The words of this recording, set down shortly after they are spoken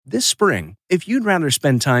This spring, if you'd rather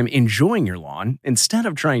spend time enjoying your lawn instead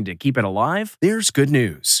of trying to keep it alive, there's good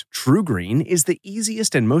news. TruGreen is the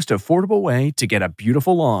easiest and most affordable way to get a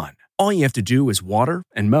beautiful lawn. All you have to do is water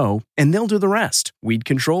and mow, and they'll do the rest. Weed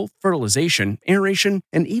control, fertilization, aeration,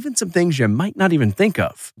 and even some things you might not even think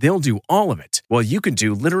of. They'll do all of it, while you can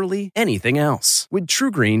do literally anything else. With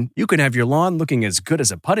TruGreen, you can have your lawn looking as good as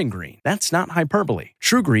a putting green. That's not hyperbole.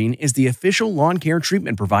 TruGreen is the official lawn care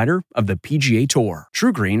treatment provider of the PGA Tour.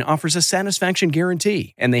 TruGreen offers a satisfaction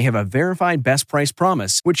guarantee, and they have a verified best price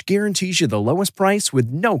promise, which guarantees you the lowest price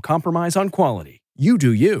with no compromise on quality. You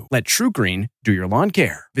do you. Let TruGreen do your lawn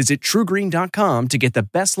care. Visit TruGreen.com to get the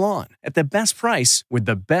best lawn at the best price with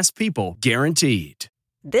the best people guaranteed.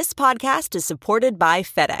 This podcast is supported by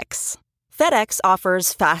FedEx. FedEx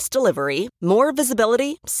offers fast delivery, more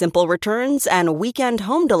visibility, simple returns, and weekend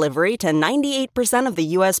home delivery to 98% of the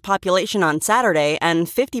U.S. population on Saturday and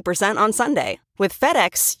 50% on Sunday. With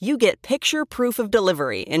FedEx, you get picture proof of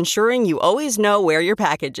delivery, ensuring you always know where your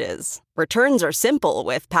package is. Returns are simple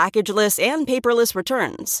with packageless and paperless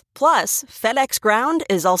returns. Plus, FedEx Ground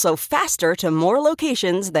is also faster to more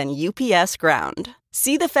locations than UPS Ground.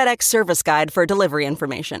 See the FedEx service guide for delivery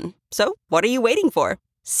information. So, what are you waiting for?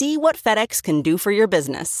 See what FedEx can do for your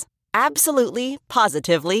business. Absolutely,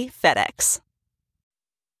 positively FedEx.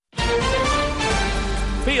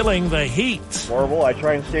 Feeling the heat. Horrible. I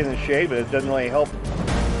try and stay in the shade, but it doesn't really help.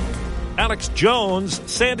 Alex Jones,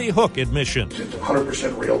 Sandy Hook admission. It's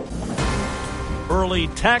 100% real. Early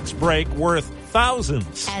tax break worth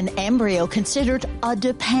thousands. An embryo considered a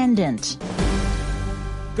dependent.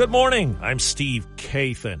 Good morning. I'm Steve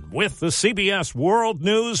Kathan with the CBS World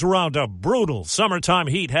News Roundup. Brutal summertime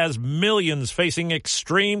heat has millions facing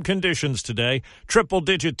extreme conditions today,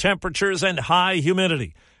 triple-digit temperatures and high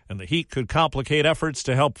humidity. And the heat could complicate efforts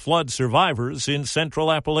to help flood survivors in central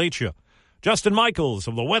Appalachia. Justin Michaels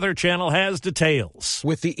of the Weather Channel has details.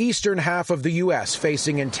 With the eastern half of the U.S.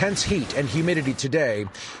 facing intense heat and humidity today,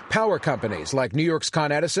 power companies like New York's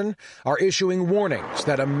Con Edison are issuing warnings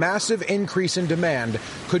that a massive increase in demand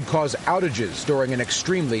could cause outages during an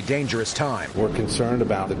extremely dangerous time. We're concerned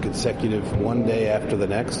about the consecutive one day after the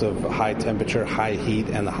next of high temperature, high heat,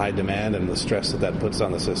 and the high demand and the stress that puts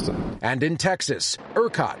on the system. And in Texas,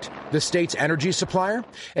 ERCOT, the state's energy supplier,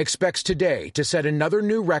 expects today to set another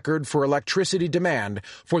new record for electricity demand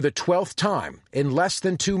for the 12th time in less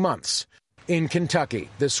than 2 months. In Kentucky,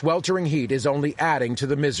 the sweltering heat is only adding to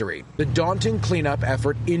the misery. The daunting cleanup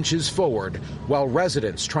effort inches forward while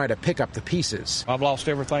residents try to pick up the pieces. I've lost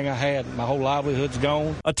everything I had. My whole livelihood's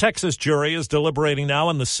gone. A Texas jury is deliberating now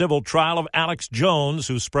in the civil trial of Alex Jones,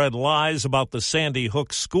 who spread lies about the Sandy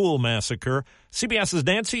Hook school massacre. CBS's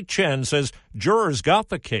Nancy Chen says jurors got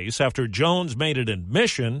the case after Jones made an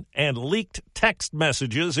admission and leaked text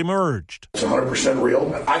messages emerged. It's 100%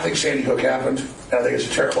 real. I think Sandy Hook happened, and I think it's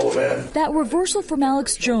a terrible event. That reversal from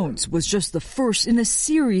Alex Jones was just the first in a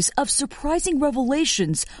series of surprising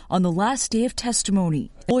revelations on the last day of testimony.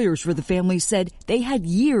 Lawyers for the family said they had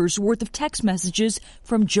years' worth of text messages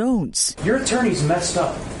from Jones. Your attorneys messed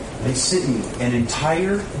up. They sent me an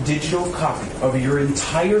entire digital copy of your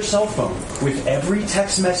entire cell phone with every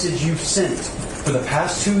text message you've sent for the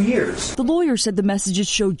past 2 years. The lawyer said the messages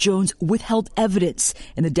showed Jones withheld evidence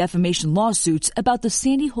in the defamation lawsuits about the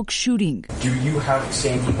Sandy Hook shooting. Do you have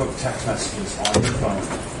Sandy Hook text messages on your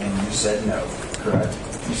phone? And you said no, correct?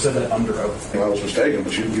 You said that under oath. I was mistaken,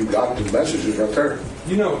 but you got the messages right there.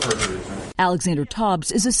 You know what perjury is, right? Alexander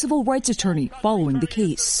Tobbs is a civil rights attorney following the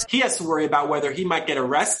case. He has to worry about whether he might get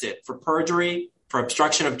arrested for perjury, for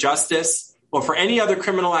obstruction of justice, or for any other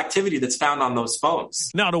criminal activity that's found on those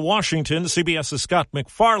phones. Now to Washington, CBS's Scott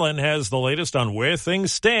MacFarlane has the latest on where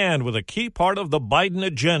things stand with a key part of the Biden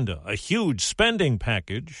agenda, a huge spending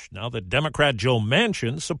package, now that Democrat Joe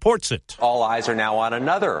Manchin supports it. All eyes are now on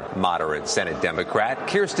another moderate Senate Democrat,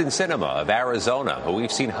 Kyrsten Sinema of Arizona, who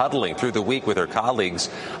we've seen huddling through the week with her colleagues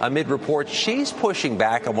amid reports she's pushing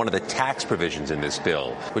back on one of the tax provisions in this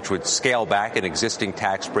bill, which would scale back an existing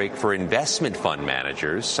tax break for investment fund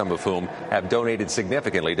managers, some of whom have donated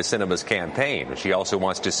significantly to Sinema's campaign. She also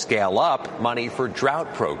wants to scale up money for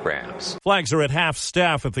drought programs. Flags are at half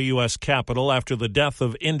staff at the U.S. Capitol after the death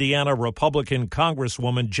of Indiana Republican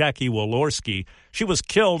Congresswoman Jackie Walorski. She was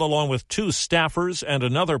killed along with 2 staffers and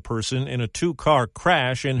another person in a 2-car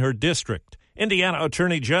crash in her district. Indiana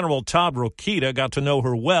Attorney General Todd Rokita got to know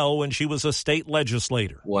her well when she was a state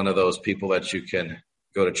legislator. One of those people that you can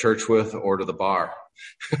go to church with or to the bar.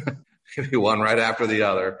 One right after the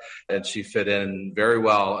other, and she fit in very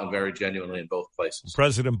well and very genuinely in both places.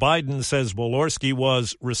 President Biden says Walorski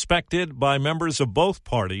was respected by members of both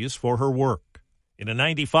parties for her work. In a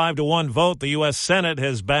 95-1 vote, the U.S. Senate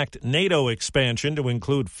has backed NATO expansion to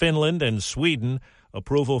include Finland and Sweden.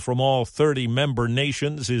 Approval from all 30 member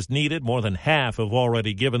nations is needed. More than half have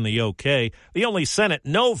already given the okay. The only Senate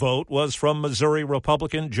no vote was from Missouri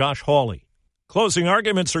Republican Josh Hawley. Closing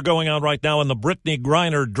arguments are going on right now in the Brittany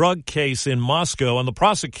Griner drug case in Moscow, and the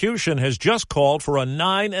prosecution has just called for a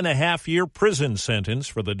 9.5-year prison sentence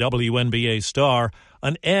for the WNBA star.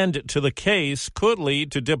 An end to the case could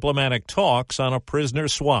lead to diplomatic talks on a prisoner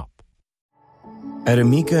swap. At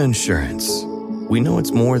Amica Insurance, we know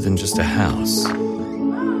it's more than just a house.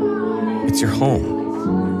 It's your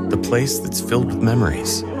home, the place that's filled with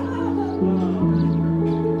memories.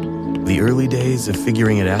 The early days of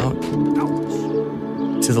figuring it out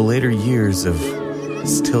to the later years of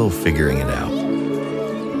still figuring it out.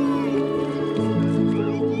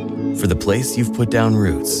 For the place you've put down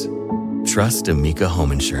roots, trust Amica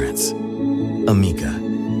Home Insurance. Amica,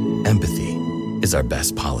 empathy is our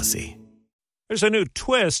best policy. There's a new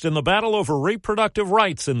twist in the battle over reproductive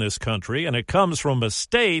rights in this country, and it comes from a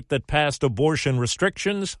state that passed abortion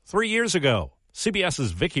restrictions 3 years ago.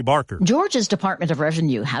 CBS's Vicki Barker. Georgia's Department of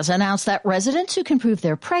Revenue has announced that residents who can prove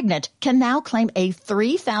they're pregnant can now claim a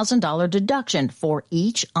 $3,000 deduction for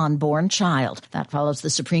each unborn child. That follows the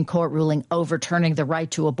Supreme Court ruling overturning the right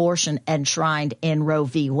to abortion enshrined in Roe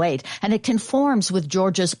v. Wade, and it conforms with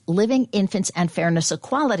Georgia's Living Infants and Fairness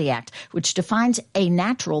Equality Act, which defines a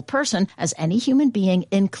natural person as any human being,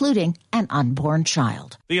 including an unborn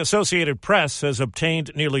child. The Associated Press has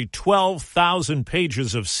obtained nearly 12,000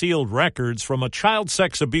 pages of sealed records from a child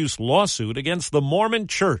sex abuse lawsuit against the Mormon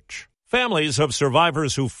Church. Families of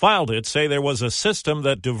survivors who filed it say there was a system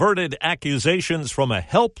that diverted accusations from a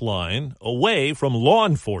helpline away from law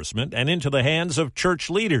enforcement and into the hands of church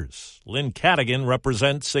leaders. Lynn Cadigan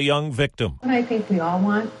represents a young victim. What I think we all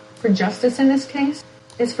want for justice in this case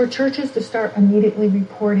is for churches to start immediately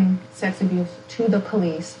reporting sex abuse to the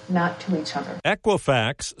police, not to each other.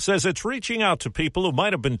 Equifax says it's reaching out to people who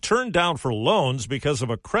might have been turned down for loans because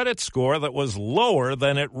of a credit score that was lower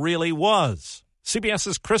than it really was.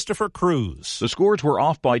 CBS's Christopher Cruz. The scores were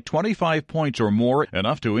off by 25 points or more,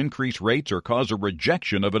 enough to increase rates or cause a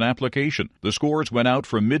rejection of an application. The scores went out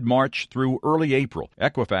from mid-March through early April.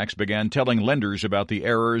 Equifax began telling lenders about the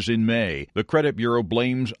errors in May. The credit bureau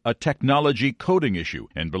blames a technology coding issue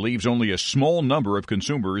and believes only a small number of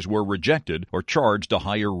consumers were rejected or charged a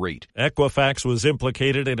higher rate. Equifax was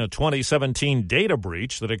implicated in a 2017 data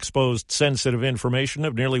breach that exposed sensitive information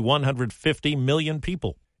of nearly 150 million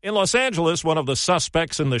people. In Los Angeles, one of the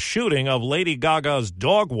suspects in the shooting of Lady Gaga's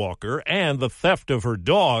dog walker and the theft of her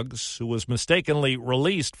dogs, who was mistakenly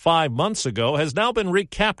released 5 months ago, has now been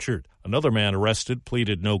recaptured. Another man arrested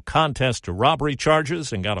pleaded no contest to robbery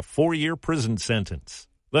charges and got a 4-year prison sentence.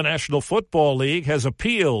 The National Football League has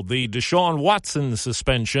appealed the Deshaun Watson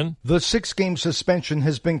suspension. The 6-game suspension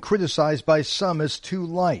has been criticized by some as too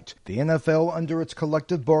light. The NFL, under its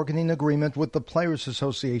collective bargaining agreement with the Players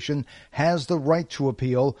Association, has the right to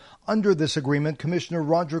appeal. Under this agreement, Commissioner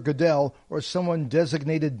Roger Goodell or someone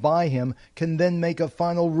designated by him can then make a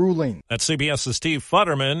final ruling. At CBS's Steve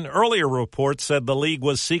Futterman, earlier reports said the league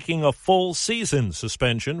was seeking a full season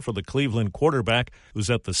suspension for the Cleveland quarterback who's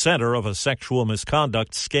at the center of a sexual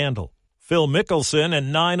misconduct scandal. Phil Mickelson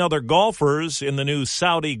and 9 other golfers in the new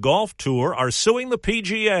Saudi Golf Tour are suing the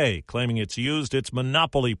PGA, claiming it's used its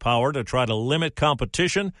monopoly power to try to limit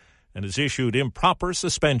competition and has issued improper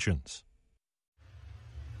suspensions.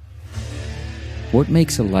 What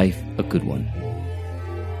makes a life a good one?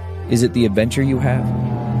 Is it the adventure you have?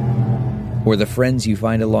 Or the friends you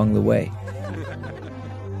find along the way?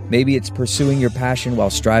 Maybe it's pursuing your passion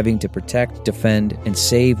while striving to protect, defend, and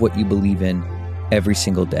save what you believe in every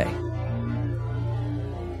single day.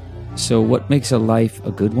 So what makes a life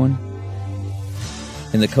a good one?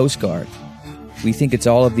 In the Coast Guard, we think it's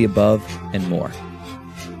all of the above and more.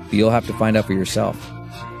 But you'll have to find out for yourself.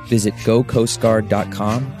 Visit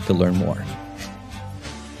gocoastguard.com to learn more.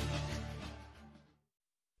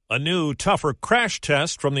 A new, tougher crash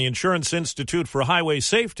test from the Insurance Institute for Highway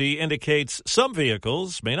Safety indicates some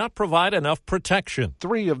vehicles may not provide enough protection.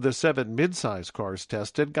 3 of the 7 midsize cars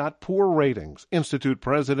tested got poor ratings. Institute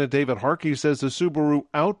President David Harkey says the Subaru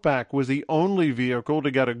Outback was the only vehicle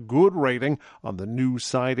to get a good rating on the new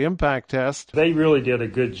side impact test. They really did a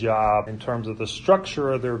good job in terms of the structure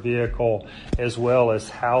of their vehicle as well as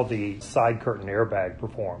how the side curtain airbag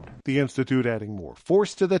performed. The Institute adding more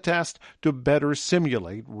force to the test to better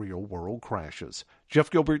simulate real-world crashes. Jeff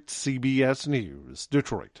Gilbert, CBS News,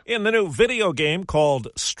 Detroit. In the new video game called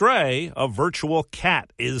Stray, a virtual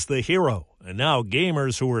cat is the hero. And now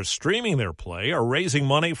gamers who are streaming their play are raising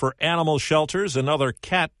money for animal shelters and other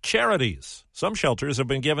cat charities. Some shelters have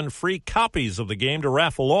been given free copies of the game to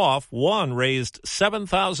raffle off. One raised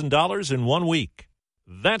 $7,000 in 1 week.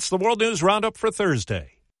 That's the World News Roundup for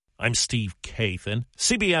Thursday. I'm Steve Kathan,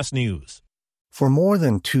 CBS News. For more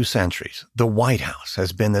than 2 centuries, the White House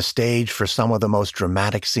has been the stage for some of the most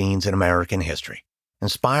dramatic scenes in American history.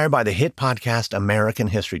 Inspired by the hit podcast American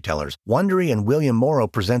History Tellers, Wondery and William Morrow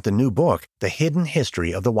present the new book, The Hidden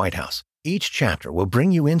History of the White House. Each chapter will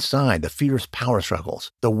bring you inside the fierce power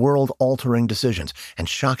struggles, the world-altering decisions, and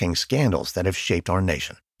shocking scandals that have shaped our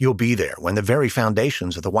nation. You'll be there when the very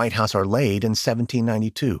foundations of the White House are laid in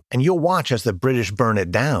 1792, and you'll watch as the British burn it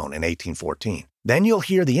down in 1814. Then you'll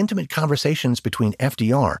hear the intimate conversations between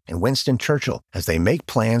FDR and Winston Churchill as they make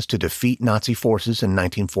plans to defeat Nazi forces in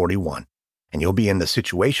 1941. And you'll be in the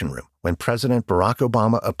Situation Room when President Barack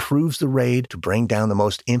Obama approves the raid to bring down the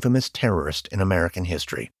most infamous terrorist in American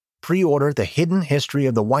history. Pre-order The Hidden History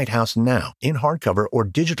of the White House now in hardcover or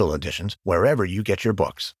digital editions wherever you get your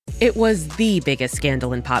books. It was the biggest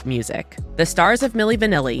scandal in pop music. The stars of Milli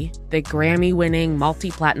Vanilli, the Grammy-winning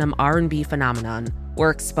multi-platinum R&B phenomenon, were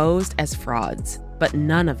exposed as frauds. But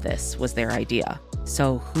none of this was their idea.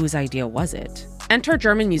 So whose idea was it? Enter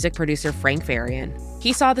German music producer Frank Farian.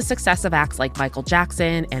 He saw the success of acts like Michael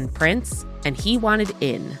Jackson and Prince, and he wanted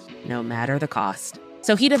in, no matter the cost.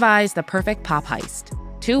 So he devised the perfect pop heist.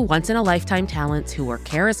 2 once-in-a-lifetime talents who were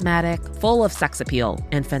charismatic, full of sex appeal,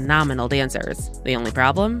 and phenomenal dancers. The only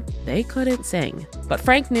problem? They couldn't sing. But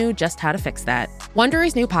Frank knew just how to fix that.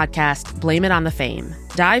 Wondery's new podcast, Blame It on the Fame,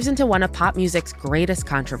 dives into one of pop music's greatest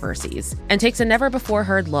controversies and takes a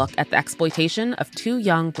never-before-heard look at the exploitation of 2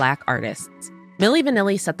 young Black artists. Milli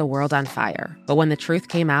Vanilli set the world on fire, but when the truth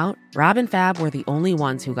came out, Rob and Fab were the only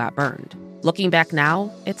ones who got burned. Looking back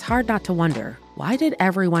now, it's hard not to wonder, why did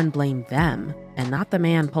everyone blame them and not the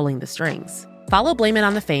man pulling the strings? Follow Blame It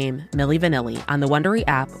on the Fame, Milli Vanilli on the Wondery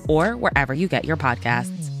app or wherever you get your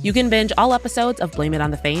podcasts. You can binge all episodes of Blame It on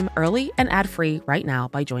the Fame early and ad-free right now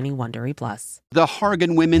by joining Wondery Plus. The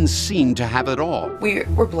Hargan women seemed to have it all. We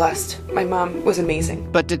were blessed. My mom was amazing.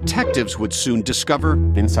 But detectives would soon discover...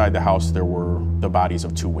 Inside the house, there were the bodies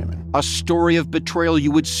of 2 women. A story of betrayal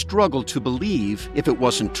you would struggle to believe if it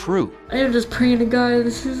wasn't true. I am just praying to God,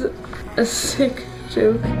 this is a sick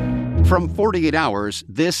joke. From 48 Hours,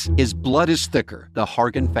 this is Blood is Thicker, The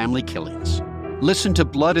Hargan Family Killings. Listen to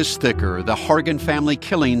Blood is Thicker, The Hargan Family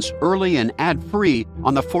Killings early and ad-free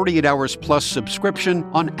on the 48 Hours Plus subscription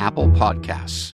on Apple Podcasts.